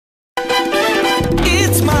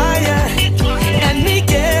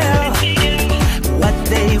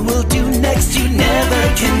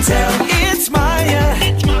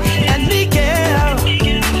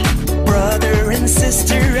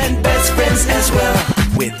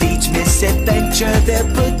this adventure they're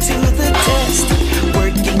put to the test.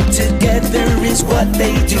 Working together is what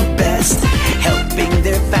they do best. Helping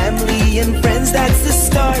their family and friends, that's the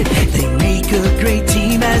start. They make a great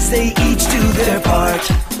team as they each do their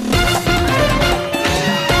part.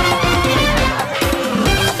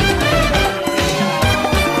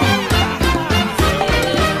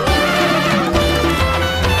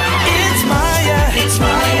 It's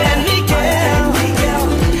Maya and Miguel.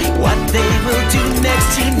 What they will do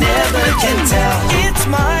next, he never can tell. It's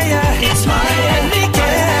Maya and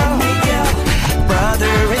Miguel.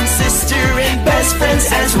 Brother and sister and best friends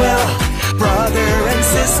as well. Brother and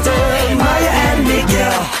sister, Maya and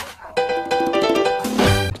Miguel.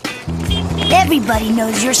 Everybody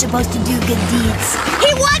knows you're supposed to do good deeds.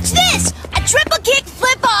 Hey, watch this! A triple kick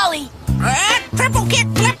flip ollie! Triple kick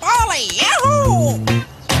flip ollie! Yahoo!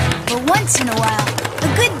 But once in a while, a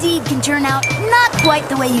good deed can turn out not quite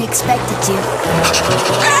the way you expect it to.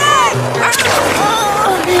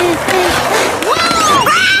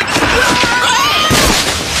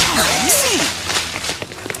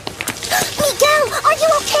 Miguel, are you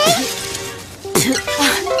okay?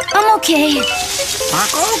 I'm okay.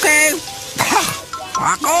 Okay.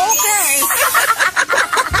 Okay.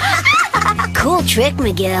 Cool trick,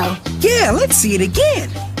 Miguel. Yeah, let's see it again.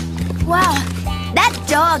 Wow, that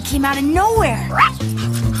dog came out of nowhere.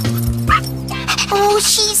 Oh,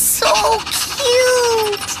 she's so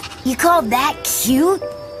cute. You call that cute?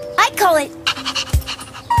 I call it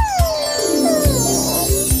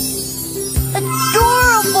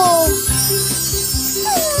adorable.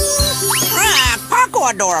 Paco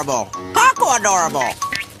adorable. Paco adorable.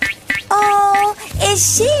 Oh, is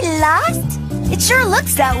she lost? It sure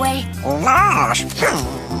looks that way. Lost.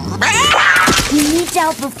 We need to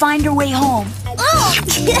help her find her way home. Oh!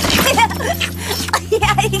 Yeah,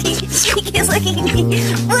 she is looking at me.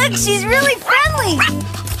 Look, she's really friendly.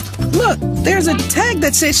 Look, there's a tag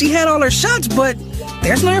that says she had all her shots, but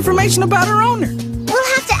there's no information about her owner. We'll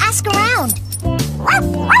have to ask around.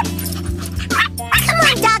 Come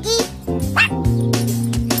on, doggy.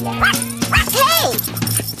 Hey!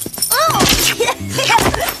 Oh!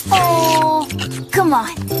 Oh, come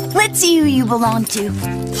on. Let's see who you belong to.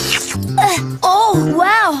 Oh,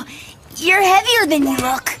 wow. You're heavier than you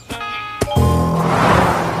look.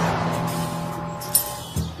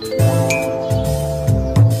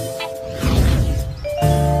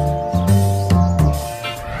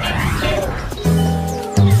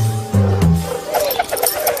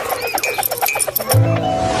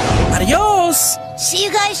 Adios! See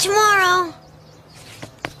you guys tomorrow.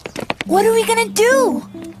 What are we gonna do?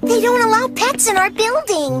 They don't allow pets in our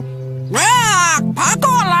building. Paco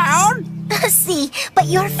allowed. See, but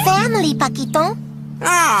you're family, Paquito.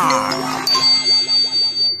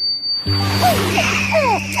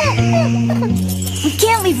 We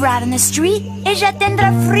can't leave her out in the street. Ella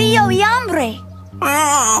tendrá frío y hambre.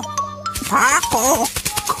 Paco.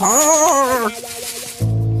 Cold.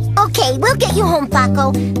 Okay, we'll get you home,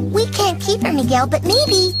 Paco. We can't keep her, Miguel, but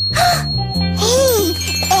maybe... Hey,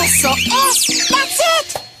 eso es! That's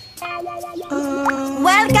it!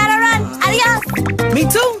 Well, gotta run. Adios. Me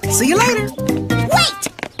too. See you later. Wait!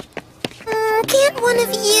 Can't one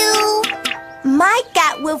of you... My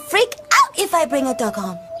cat will freak out if I bring a dog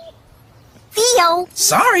home. Theo?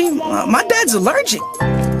 Sorry, my dad's allergic.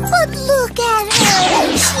 But look at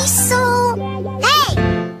her. She's so... Hey!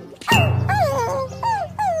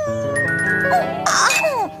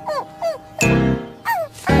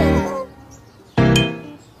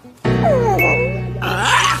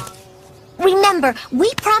 Remember,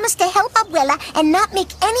 we promised to help Abuela and not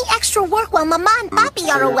make any extra work while Mama and Papi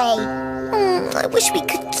are away. I wish we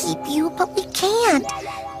could keep you, but we can't.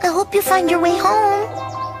 I hope you find your way home.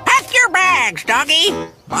 Pack your bags, doggy.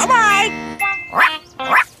 Bye-bye.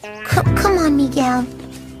 Come on, Miguel.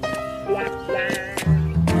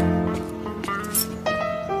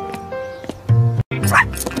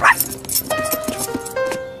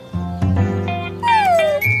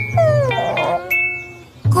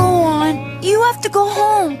 Go on. You have to go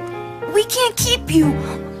home. We can't keep you.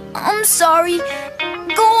 I'm sorry.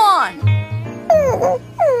 Go on.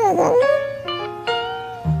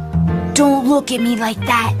 Don't look at me like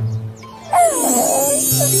that.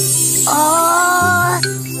 I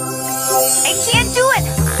can't do it.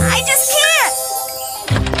 I just can't.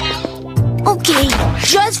 Okay,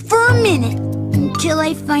 just for a minute. Until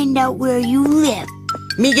I find out where you live.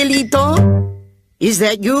 Miguelito? Is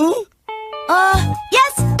that you?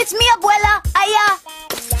 Yes, it's me, Abuela.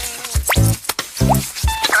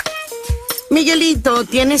 Miguelito,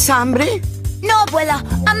 ¿tienes hambre? No, Abuela.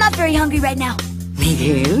 I'm not very hungry right now.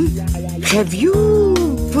 Miguel, have you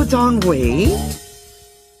put on weight?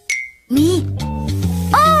 Me?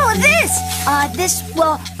 Oh,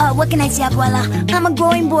 what can I say, Abuela? I'm a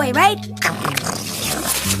growing boy, right?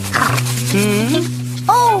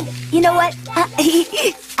 Oh, you know what?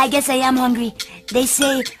 I guess I am hungry. They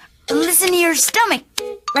say, listen to your stomach,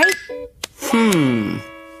 right?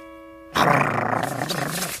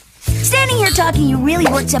 Standing here talking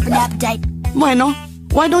really works up an appetite. Bueno,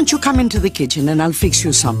 why don't you come into the kitchen and I'll fix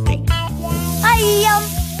you something? I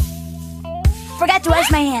forgot to wash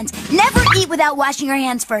my hands. Never eat without washing your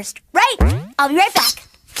hands first, right? I'll be right back.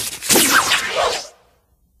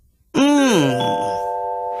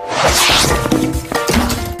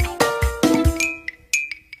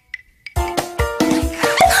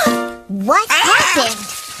 What happened?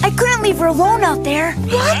 I couldn't leave her alone out there.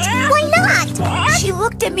 What? Why not? She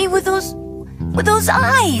looked at me with those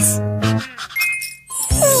eyes.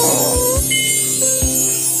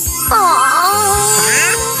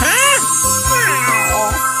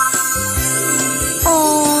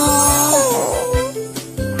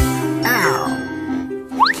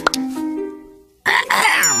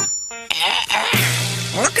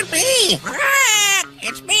 Look at me!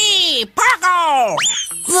 It's me, Paco!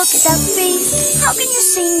 Look at that face. How can you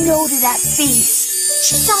say no to that face?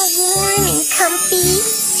 She's all warm and comfy.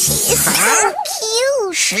 She is so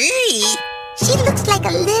cute. She looks like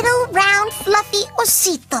a little round fluffy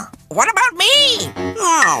osito. What about me?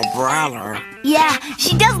 Oh, brother. Yeah,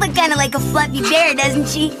 she does look kind of like a fluffy bear, doesn't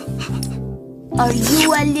she? Are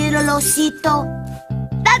you a little osito?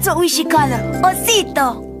 That's what we should call her,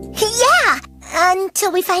 osito. Yeah,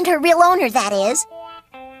 until we find her real owner, that is.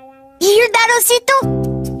 You hear that,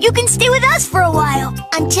 osito? You can stay with us for a while.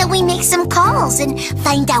 Until we make some calls and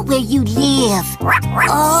find out where you live.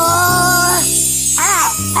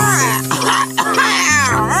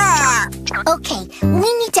 Okay,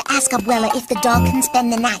 we need to ask Abuela if the dog can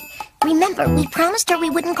spend the night. Remember, we promised her we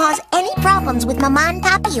wouldn't cause any problems with Mama and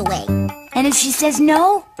Papi away. And if she says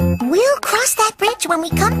no? We'll cross that bridge when we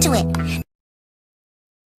come to it.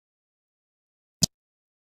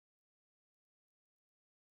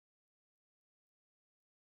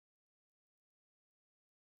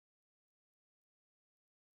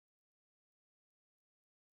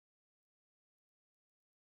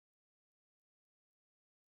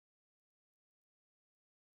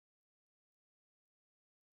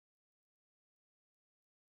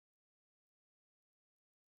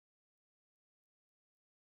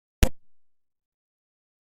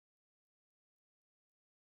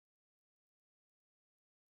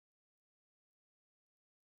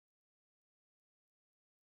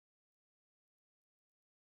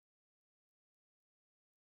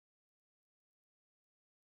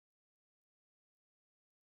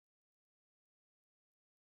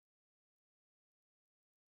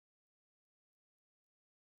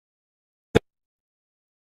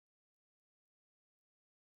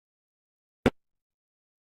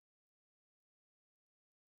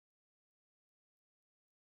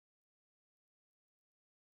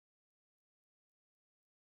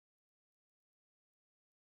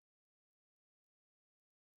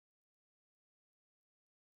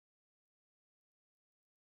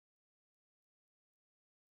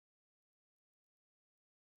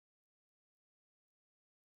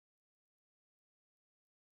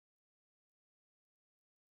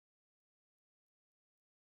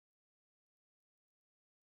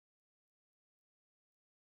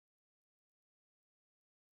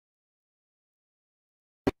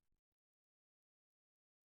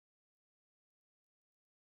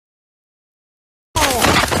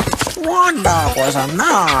 One dog was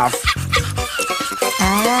enough.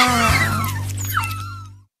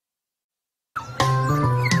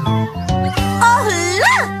 Oh,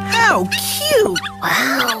 look! How cute!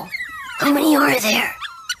 Wow. How many are there?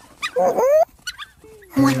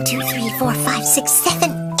 1, 2, 3, 4, 5, 6,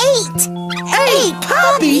 7, 8! 8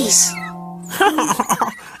 puppies!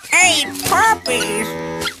 8 puppies!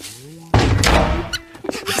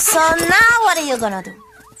 So now what are you gonna do?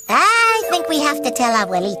 I think we have to tell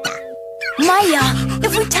Abuelita. Maya,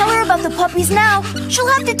 if we tell her about the puppies now, she'll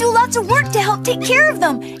have to do lots of work to help take care of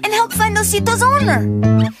them and help find Osito's owner.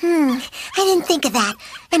 I didn't think of that.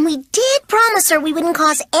 And we did promise her we wouldn't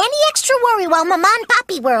cause any extra worry while Mama and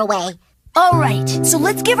Papi were away. All right, so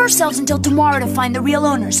let's give ourselves until tomorrow to find the real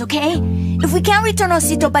owners, okay? If we can't return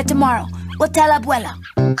Osito by tomorrow, we'll tell Abuela.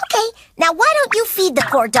 Okay, now why don't you feed the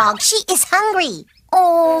poor dog? She is hungry.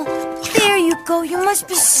 Oh, there you go. You must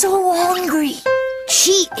be so hungry.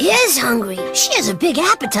 She is hungry. She has a big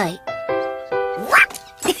appetite.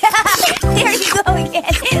 There you go again.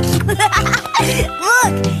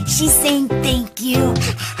 Look, she's saying thank you.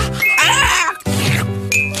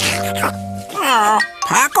 Oh,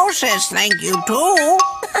 Paco says thank you, too.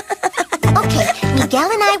 Okay,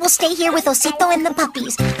 Miguel and I will stay here with Osito and the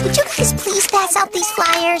puppies. Would you guys please pass out these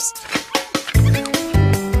flyers?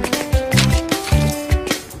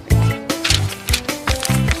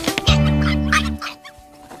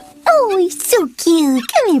 Oh, he's so cute.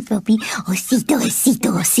 Come here, puppy. Osito,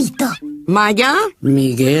 Osito, Osito. Maya?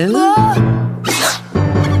 Miguel?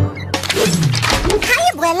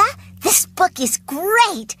 Hi, Abuela. This book is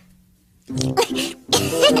great.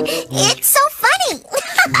 It's so funny.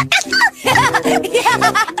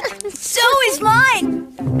 So is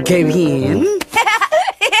mine. Qué bien.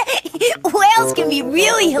 Whales can be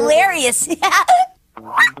really hilarious.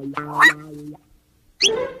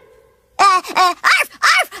 Arf,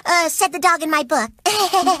 arf, said the dog in my book.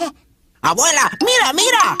 Abuela, mira,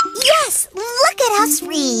 mira. Yes, look at us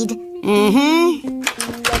read. Mm-hmm.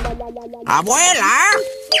 Abuela.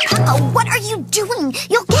 Oh, what are you doing?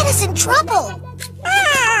 You'll get us in trouble.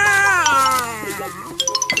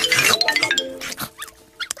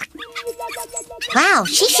 Wow,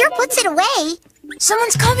 she sure puts it away.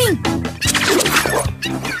 Someone's coming.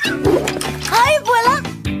 Hi, Abuela.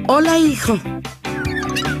 Hola, hijo.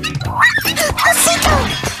 Osito!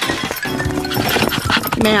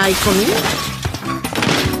 May I come in?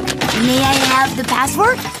 May I have the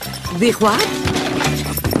password? The what?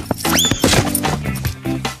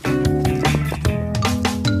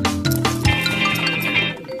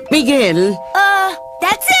 Miguel.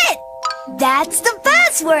 That's it. That's the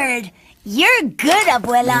password. You're good,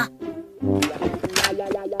 Abuela.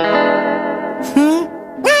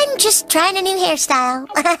 I'm just trying a new hairstyle.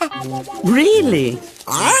 Really?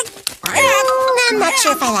 I'm not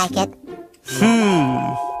sure if I like it.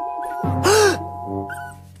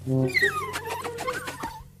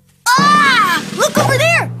 Ah! Look over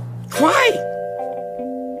there. Why?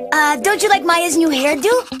 Don't you like Maya's new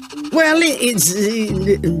hairdo? Well, it's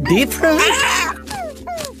different.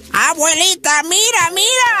 Abuelita, mira,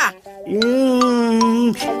 mira.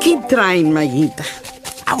 Keep trying, Mayita.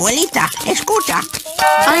 Abuelita, escucha.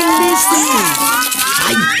 I'm listening.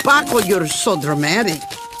 Ay, Paco, you're so dramatic.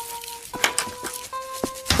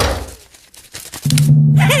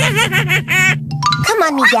 Come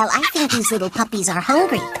on, Miguel. I think these little puppies are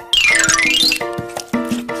hungry.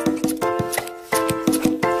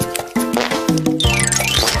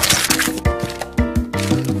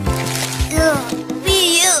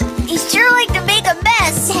 You sure like to make a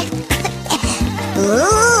mess.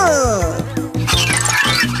 Ooh.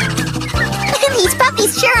 These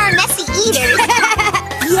puppies sure are messy eaters.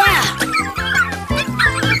 Yeah.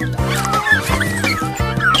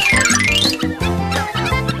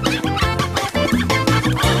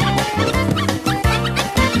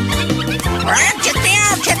 Check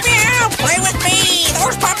me out. Play with me.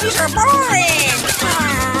 Those puppies are boring.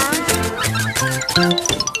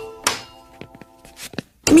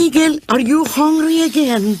 Miguel, are you hungry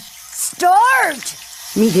again? Starved.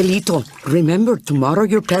 Miguelito, remember, tomorrow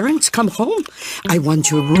your parents come home. I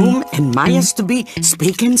want your room and Maya's to be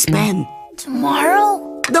spick and span.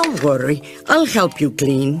 Tomorrow? Don't worry, I'll help you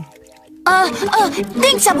clean.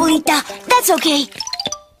 Thanks, Abuelita. That's okay.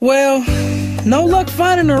 Well, no luck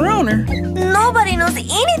finding her owner. Nobody knows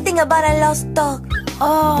anything about a lost dog.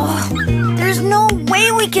 Oh, there's no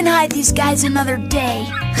way we can hide these guys another day.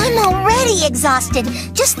 I'm already exhausted.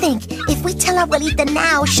 Just think, if we tell Abuelita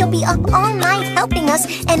now, she'll be up all night helping us,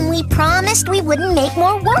 and we promised we wouldn't make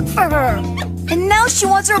more work for her. And now she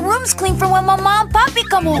wants her rooms clean for when Mama and Papi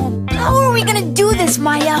come home. How are we gonna do this,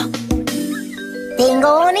 Maya?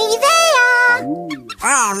 Tengo una idea.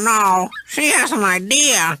 Oh, no. She has an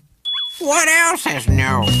idea. What else is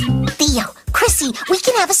new? Theo, Chrissy, we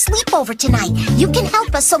can have a sleepover tonight. You can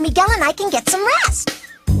help us so Miguel and I can get some rest.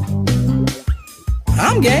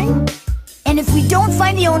 I'm game. And if we don't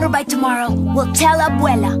find the owner by tomorrow, we'll tell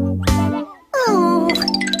Abuela. Oh,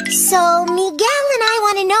 so Miguel and I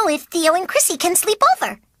want to know if Theo and Chrissy can sleep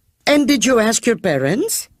over. And did you ask your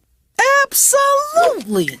parents?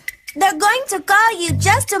 Absolutely. They're going to call you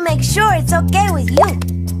just to make sure it's okay with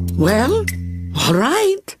you. Well, all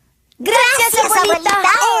right. Gracias, Abuelita.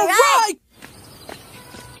 All right.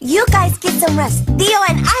 You guys get some rest. Theo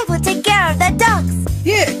and I will take care of the dogs.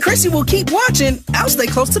 Yeah, Chrissy will keep watching. I'll stay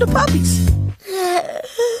close to the puppies.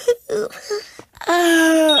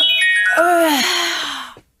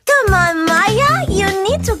 Come on, Maya. You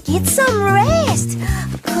need to get some rest.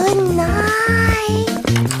 Good night.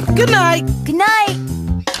 Good night. Good night.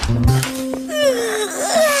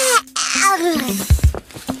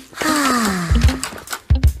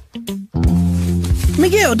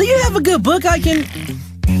 Miguel, do you have a good book I can...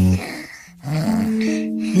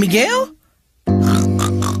 Miguel?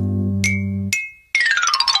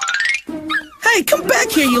 Hey, come back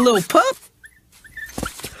here, you little pup.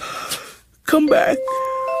 Come back.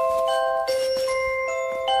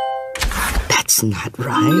 That's not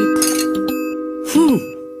right.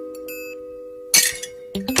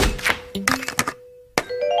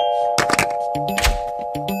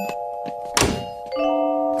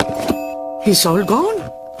 He's all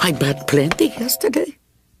gone. I bet plenty yesterday.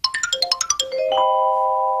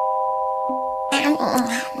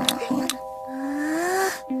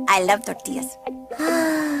 I love tortillas.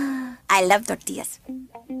 I love tortillas.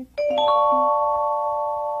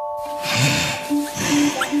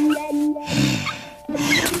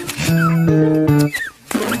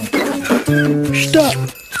 Stop.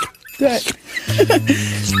 That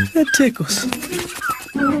tickles.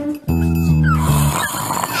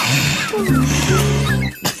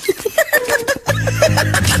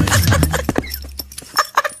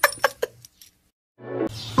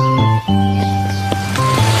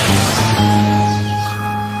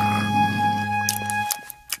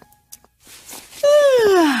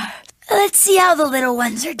 Let's see how the little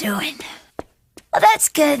ones are doing. Well, that's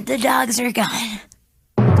good. The dogs are gone.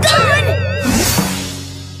 Gone!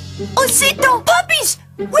 Osito! Puppies!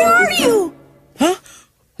 Where are you? Huh?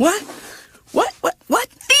 What? What?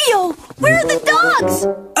 Theo! Where are the dogs?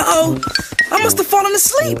 Uh-oh. I must have fallen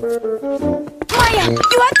asleep. Maya,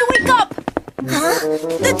 you have to wake up! Huh?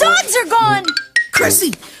 The dogs are gone!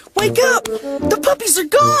 Chrissy, wake up. The puppies are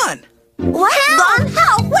gone. What? Gone?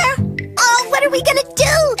 How? Where? Oh, what are we gonna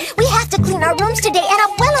do? We have to clean our rooms today, and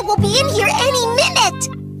Abuela will be in here any minute.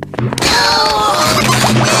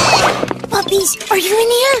 Puppies, are you in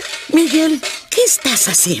here? Miguel, ¿qué estás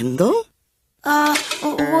haciendo?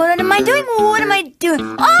 What am I doing? What am I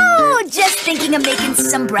doing? Oh, just thinking of making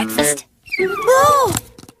some breakfast. Oh,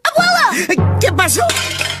 Abuela! ¿Qué pasó?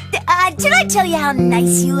 Did I tell you how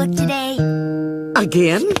nice you look today?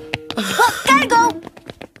 Again? Well, gotta go.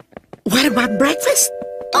 What about breakfast?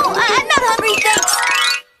 Oh, I'm not hungry, thanks.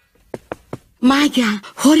 Maya,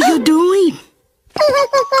 what are you doing?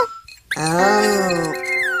 Oh.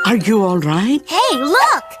 Are you all right? Hey,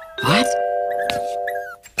 look! What?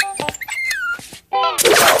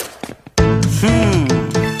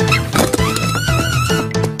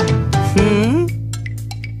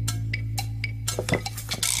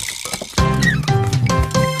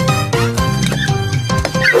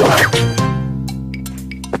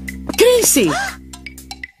 Gracie! What?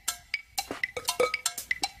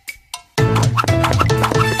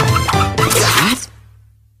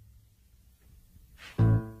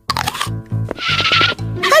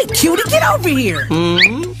 Hey, cutie, get over here.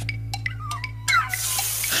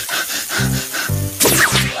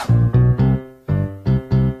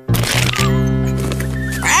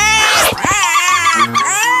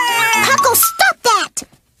 Paco, stop that!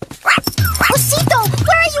 Osito,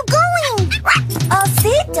 where are you going?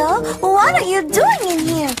 Osito, what are you doing in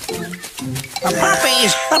here? The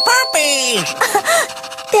puppies! The puppies!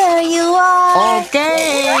 There you are.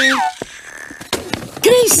 Okay.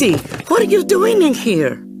 Gracie, what are you doing in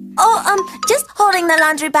here? Oh, just holding the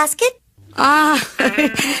laundry basket. Ah,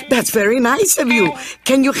 that's very nice of you.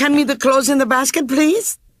 Can you hand me the clothes in the basket,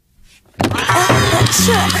 please?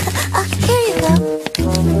 Sure. Here you go.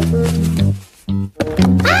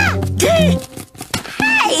 Okay.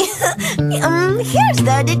 Hey, here's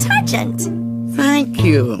the detergent. Thank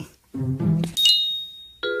you.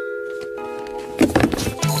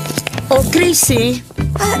 Oh, Gracie,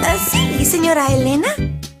 Sí, señora Elena.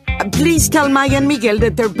 please tell Maya and Miguel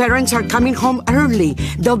that their parents are coming home early.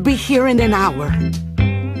 They'll be here in an hour.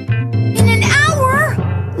 In an hour?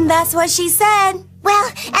 That's what she said.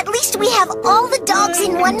 Well, at least we have all the dogs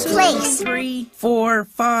in one place. 3, 4,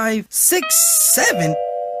 5, 6, 7.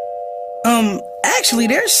 Actually,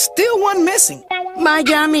 there's still one missing.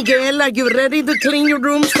 Maya, Miguel, are you ready to clean your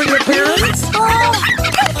rooms for your parents? Oh,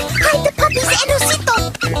 hide the puppies and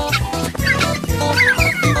Osito.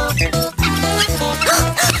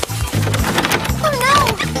 Oh, no.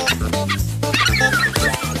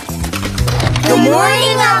 Good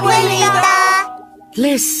morning, Abuelita.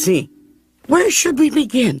 Let's see. Where should we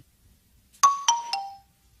begin?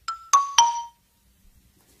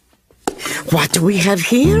 What do we have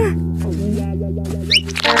here?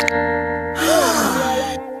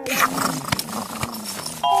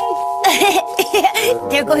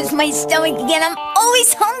 There goes my stomach again. I'm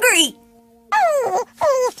always hungry. Oh,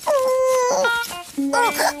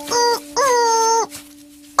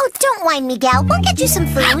 don't whine, Miguel. We'll get you some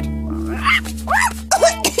food.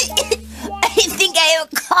 I think I have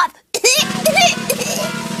a cough.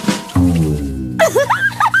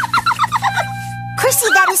 Chrissy,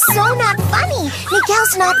 that is so not funny.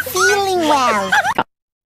 Miguel's not feeling well.